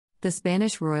The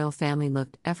Spanish royal family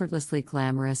looked effortlessly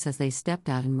glamorous as they stepped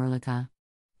out in Mollarca.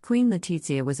 Queen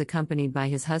Letizia was accompanied by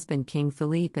his husband King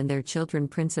Felipe and their children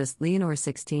Princess Leonor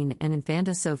 16 and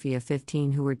Infanta Sofia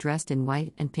 15, who were dressed in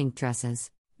white and pink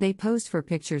dresses. They posed for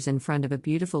pictures in front of a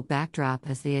beautiful backdrop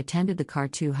as they attended the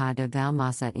Cartuja de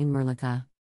Vallmassa in Mollarca.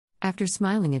 After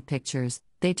smiling at pictures,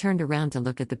 they turned around to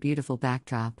look at the beautiful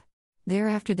backdrop.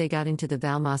 Thereafter they got into the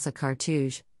Vallmassa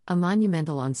Cartuja, a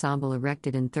monumental ensemble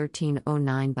erected in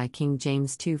 1309 by King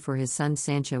James II for his son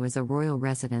Sancho as a royal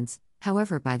residence.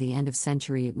 However, by the end of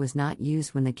century it was not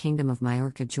used when the Kingdom of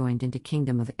Majorca joined into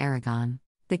Kingdom of Aragon.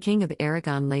 The King of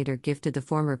Aragon later gifted the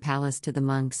former palace to the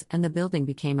monks, and the building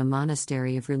became a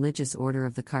monastery of religious order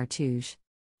of the Cartuja.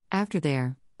 After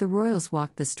there, the royals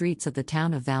walked the streets of the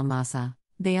town of Vallmassa.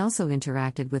 They also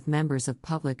interacted with members of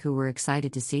public who were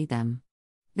excited to see them.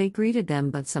 They greeted them,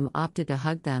 but some opted to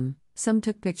hug them, some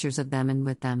took pictures of them and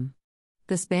with them.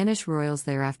 The Spanish royals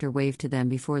thereafter waved to them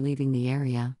before leaving the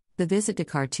area. The visit to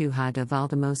Cartuja de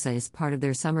Valldemossa is part of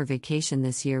their summer vacation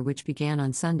this year, which began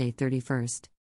on Sunday 31st.